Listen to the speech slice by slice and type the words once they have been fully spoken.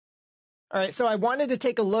All right, so I wanted to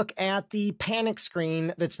take a look at the panic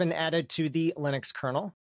screen that's been added to the Linux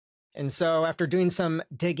kernel. And so after doing some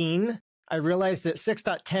digging, I realized that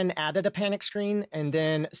 6.10 added a panic screen, and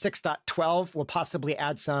then 6.12 will possibly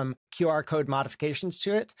add some QR code modifications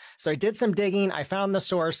to it. So I did some digging, I found the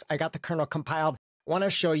source, I got the kernel compiled. I want to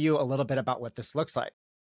show you a little bit about what this looks like.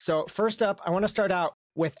 So first up, I want to start out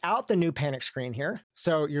without the new panic screen here.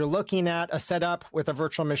 So you're looking at a setup with a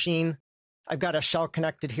virtual machine. I've got a shell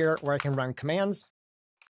connected here where I can run commands.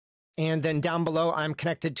 And then down below, I'm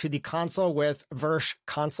connected to the console with virsh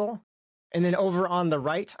console. And then over on the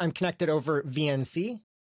right, I'm connected over VNC.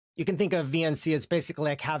 You can think of VNC as basically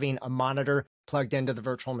like having a monitor plugged into the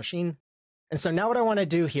virtual machine. And so now what I want to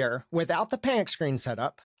do here, without the panic screen set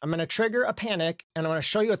up, I'm going to trigger a panic, and I want to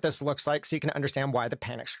show you what this looks like so you can understand why the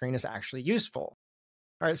panic screen is actually useful.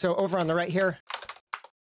 All right, so over on the right here,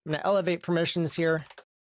 I'm going to elevate permissions here.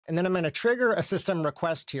 And then I'm going to trigger a system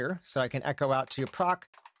request here, so I can echo out to proc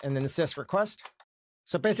and then sys request.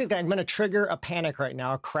 So basically, I'm going to trigger a panic right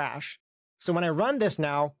now, a crash. So when I run this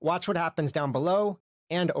now, watch what happens down below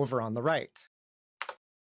and over on the right.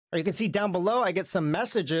 Or you can see down below, I get some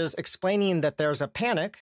messages explaining that there's a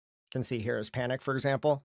panic. You can see here is panic, for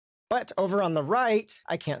example. But over on the right,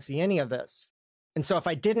 I can't see any of this. And so if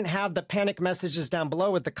I didn't have the panic messages down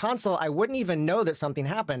below with the console, I wouldn't even know that something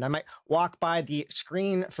happened. I might walk by the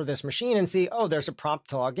screen for this machine and see, oh, there's a prompt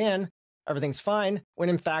to log in. Everything's fine, when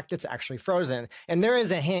in fact, it's actually frozen. And there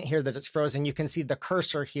is a hint here that it's frozen. You can see the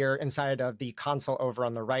cursor here inside of the console over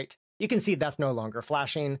on the right. You can see that's no longer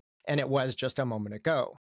flashing, and it was just a moment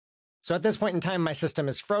ago. So at this point in time, my system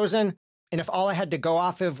is frozen. And if all I had to go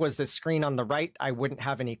off of was the screen on the right, I wouldn't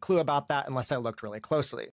have any clue about that unless I looked really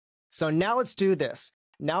closely. So now let's do this.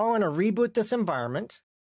 Now I want to reboot this environment.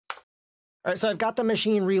 All right, so I've got the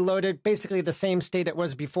machine reloaded, basically the same state it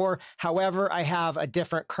was before. However, I have a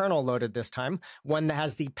different kernel loaded this time, one that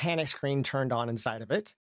has the panic screen turned on inside of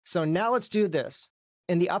it. So now let's do this.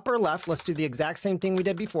 In the upper left, let's do the exact same thing we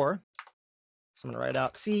did before. So I'm going to write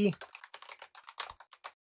out C.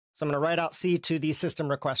 So I'm going to write out C to the system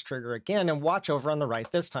request trigger again, and watch over on the right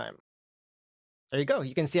this time. There you go.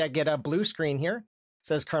 You can see I get a blue screen here. It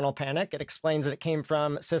says kernel panic. It explains that it came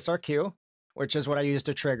from sysrq, which is what I used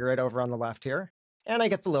to trigger it over on the left here. And I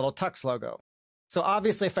get the little tux logo. So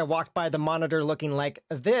obviously, if I walked by the monitor looking like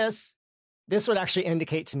this would actually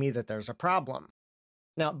indicate to me that there's a problem.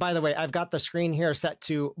 Now, by the way, I've got the screen here set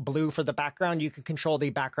to blue for the background. You can control the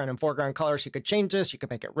background and foreground colors. You could change this. You could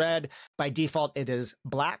make it red. By default, it is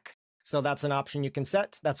black. So that's an option you can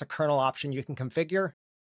set. That's a kernel option you can configure.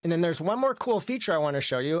 And then there's one more cool feature I want to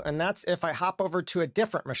show you, and that's if I hop over to a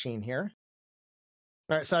different machine here.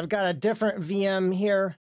 All right, so I've got a different VM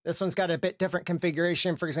here. This one's got a bit different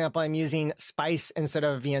configuration. For example, I'm using Spice instead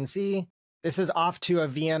of VNC. This is off to a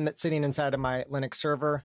VM that's sitting inside of my Linux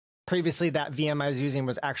server. Previously, that VM I was using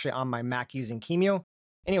was actually on my Mac using QEMU.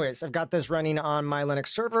 Anyways, I've got this running on my Linux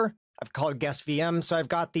server. I've called guest VM. So I've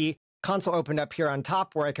got the console opened up here on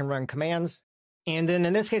top where I can run commands. And then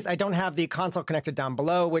in this case, I don't have the console connected down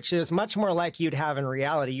below, which is much more like you'd have in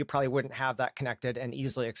reality. You probably wouldn't have that connected and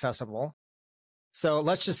easily accessible. So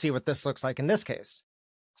let's just see what this looks like in this case.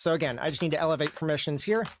 So again, I just need to elevate permissions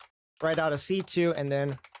here, write out a C2, and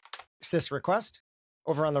then sys request.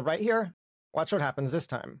 Over on the right here, watch what happens this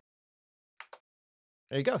time.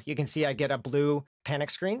 There you go. You can see I get a blue panic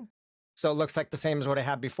screen. So it looks like the same as what I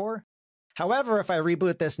had before. However, if I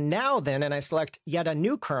reboot this now then, and I select yet a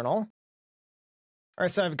new kernel, all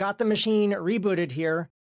right, so I've got the machine rebooted here.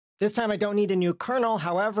 This time I don't need a new kernel.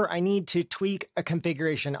 However, I need to tweak a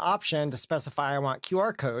configuration option to specify I want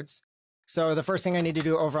QR codes. So the first thing I need to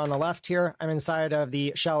do over on the left here, I'm inside of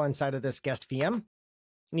the shell inside of this guest VM.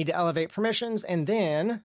 I need to elevate permissions, and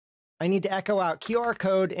then I need to echo out QR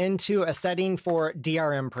code into a setting for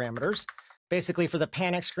DRM parameters. Basically for the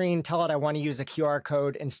panic screen, tell it I want to use a QR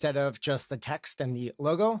code instead of just the text and the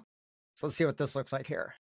logo. So let's see what this looks like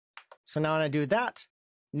here. So now when I do that,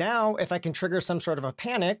 now if I can trigger some sort of a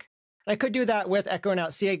panic, I could do that with echoing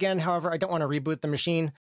out C again. However, I don't want to reboot the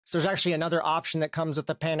machine. So there's actually another option that comes with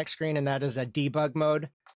the panic screen, and that is a debug mode.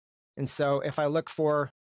 And so if I look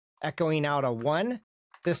for echoing out a 1,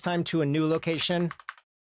 this time to a new location.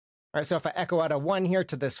 All right, so if I echo out a 1 here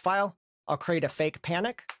to this file, I'll create a fake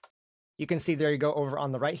panic. You can see there you go over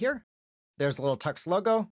on the right here. There's a little tux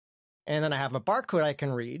logo. And then I have a barcode I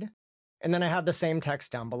can read. And then I have the same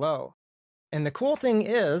text down below. And the cool thing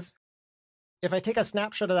is, if I take a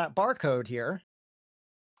snapshot of that barcode here,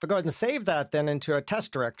 if I go ahead and save that then into a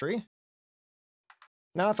test directory,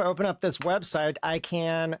 now if I open up this website, I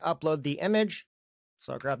can upload the image.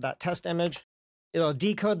 So I'll grab that test image. It'll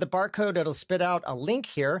decode the barcode. It'll spit out a link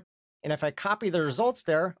here. And if I copy the results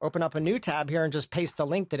there, open up a new tab here and just paste the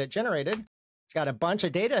link that it generated, it's got a bunch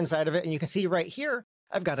of data inside of it. And you can see right here,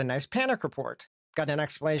 I've got a nice panic report. Got an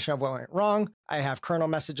explanation of what went wrong. I have kernel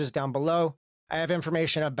messages down below. I have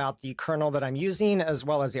information about the kernel that I'm using as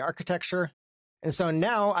well as the architecture. And so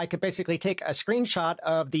now I could basically take a screenshot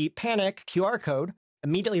of the panic QR code,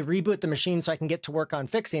 immediately reboot the machine so I can get to work on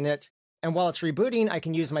fixing it. And while it's rebooting, I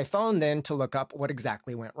can use my phone then to look up what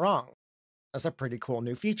exactly went wrong. That's a pretty cool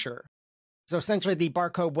new feature. So essentially the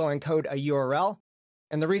barcode will encode a URL.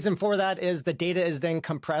 And the reason for that is the data is then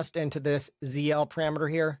compressed into this ZL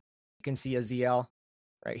parameter here. You can see a ZL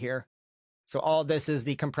right here. So all this is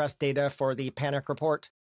the compressed data for the panic report.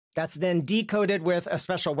 That's then decoded with a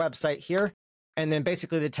special website here. And then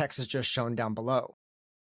basically the text is just shown down below.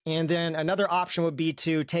 And then another option would be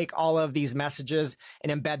to take all of these messages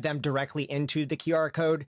and embed them directly into the QR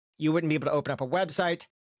code. You wouldn't be able to open up a website.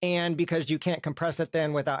 And because you can't compress it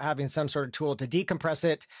then without having some sort of tool to decompress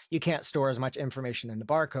it, you can't store as much information in the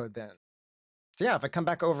barcode then. So yeah, if I come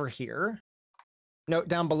back over here, note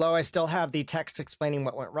down below, I still have the text explaining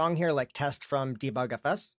what went wrong here, like test from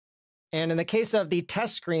debugfs. And in the case of the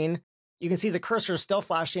test screen, you can see the cursor is still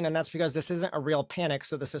flashing, and that's because this isn't a real panic,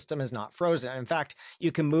 so the system is not frozen. In fact,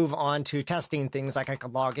 you can move on to testing things like I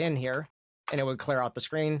could log in here, and it would clear out the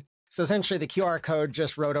screen. So essentially, the QR code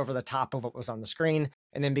just wrote over the top of what was on the screen,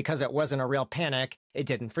 and then because it wasn't a real panic, it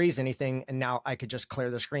didn't freeze anything, and now I could just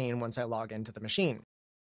clear the screen once I log into the machine.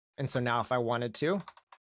 And so now if I wanted to,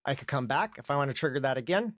 I could come back. If I want to trigger that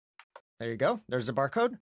again, there you go. There's the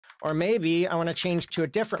barcode. Or maybe I want to change to a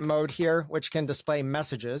different mode here, which can display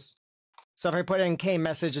messages. So if I put in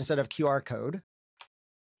K-message instead of QR code,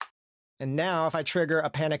 and now if I trigger a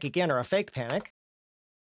panic again or a fake panic,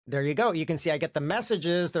 there you go. You can see I get the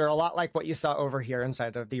messages that are a lot like what you saw over here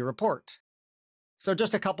inside of the report. So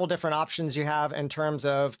just a couple different options you have in terms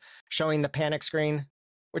of showing the panic screen,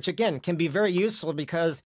 which again can be very useful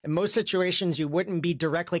because in most situations you wouldn't be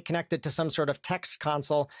directly connected to some sort of text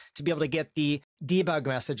console to be able to get the debug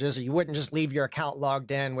messages, or you wouldn't just leave your account logged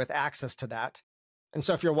in with access to that. And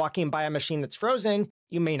so if you're walking by a machine that's frozen,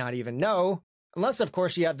 you may not even know, unless, of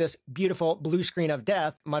course, you have this beautiful blue screen of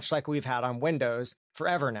death, much like we've had on Windows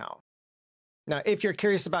forever now. Now, if you're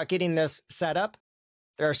curious about getting this set up,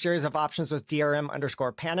 there are a series of options with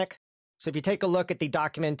DRM_panic. So if you take a look at the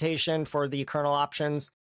documentation for the kernel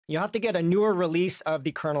options, you'll have to get a newer release of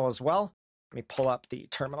the kernel as well. Let me pull up the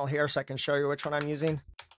terminal here so I can show you which one I'm using.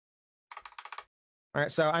 All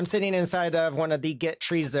right, so I'm sitting inside of one of the Git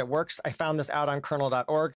trees that works. I found this out on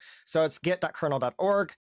kernel.org. So it's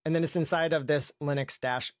git.kernel.org, and then it's inside of this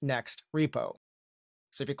Linux-next repo.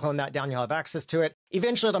 So if you clone that down, you'll have access to it.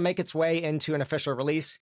 Eventually, it'll make its way into an official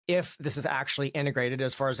release if this is actually integrated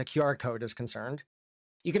as far as the QR code is concerned.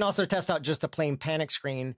 You can also test out just a plain panic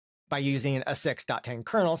screen by using a 6.10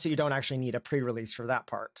 kernel, so you don't actually need a pre-release for that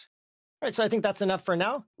part. All right, so I think that's enough for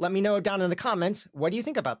now. Let me know down in the comments, what do you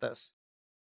think about this?